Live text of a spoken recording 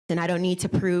and I don't need to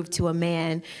prove to a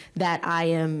man that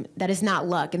that is not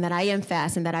luck and that I am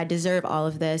fast and that I deserve all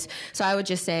of this. So I would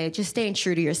just say, just staying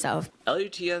true to yourself.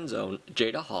 LUTN's own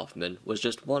Jada Hoffman was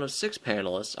just one of 6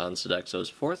 panelists on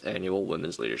Sodexo's 4th annual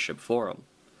Women's Leadership Forum.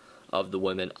 Of the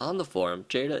women on the forum,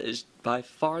 Jada is by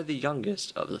far the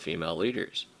youngest of the female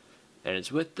leaders. And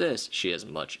it's with this she has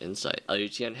much insight.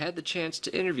 LUTN had the chance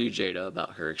to interview Jada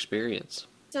about her experience.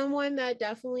 Someone that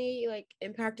definitely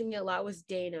impacted me a lot was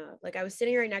Dana. I was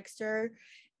sitting right next to her,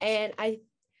 and I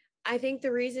think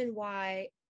the reason why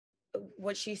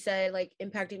what she said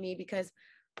impacted me, because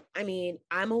I'm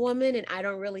a woman and I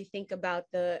don't really think about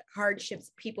the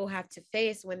hardships people have to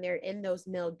face when they're in those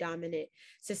male dominant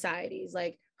societies.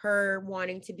 Her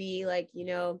wanting to be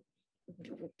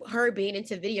her being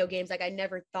into video games, I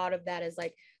never thought of that as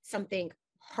something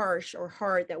harsh or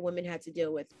hard that women had to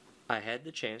deal with. I had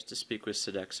the chance to speak with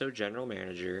Sodexo General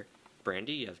Manager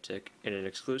Brandy Yevtik in an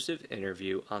exclusive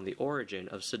interview on the origin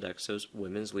of Sodexo's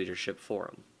Women's Leadership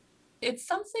Forum. It's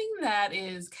something that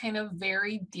is kind of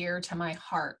very dear to my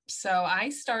heart. So I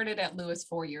started at Lewis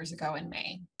 4 years ago in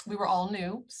May. We were all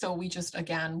new, so we just,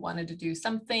 again, wanted to do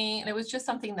something. And it was just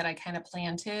something that I kind of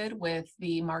planted with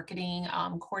the marketing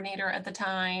coordinator at the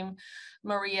time,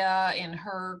 Maria, and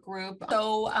her group.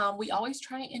 So we always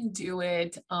try and do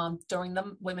it during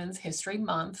the Women's History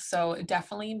Month. So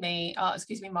definitely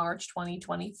March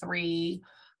 2023.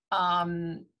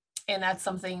 And that's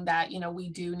something that, we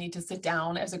do need to sit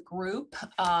down as a group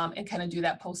and kind of do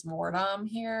that postmortem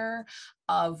here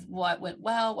of what went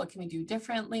well, what can we do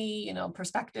differently,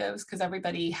 perspectives, because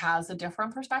everybody has a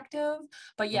different perspective.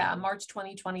 But yeah, March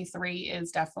 2023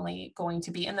 is definitely going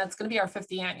to be, and that's going to be our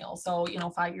 50th annual. So,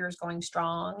 5 years going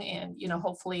strong. And,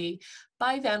 hopefully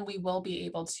by then we will be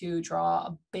able to draw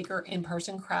a bigger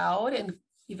in-person crowd and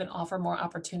even offer more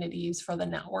opportunities for the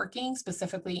networking,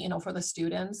 specifically, for the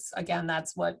students. Again,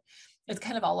 that's what it's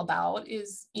kind of all about,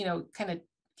 is, kind of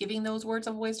giving those words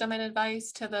of wisdom and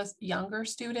advice to the younger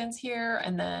students here,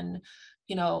 and then,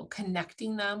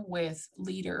 connecting them with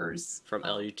leaders. From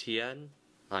LUTN,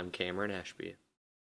 I'm Cameron Ashby.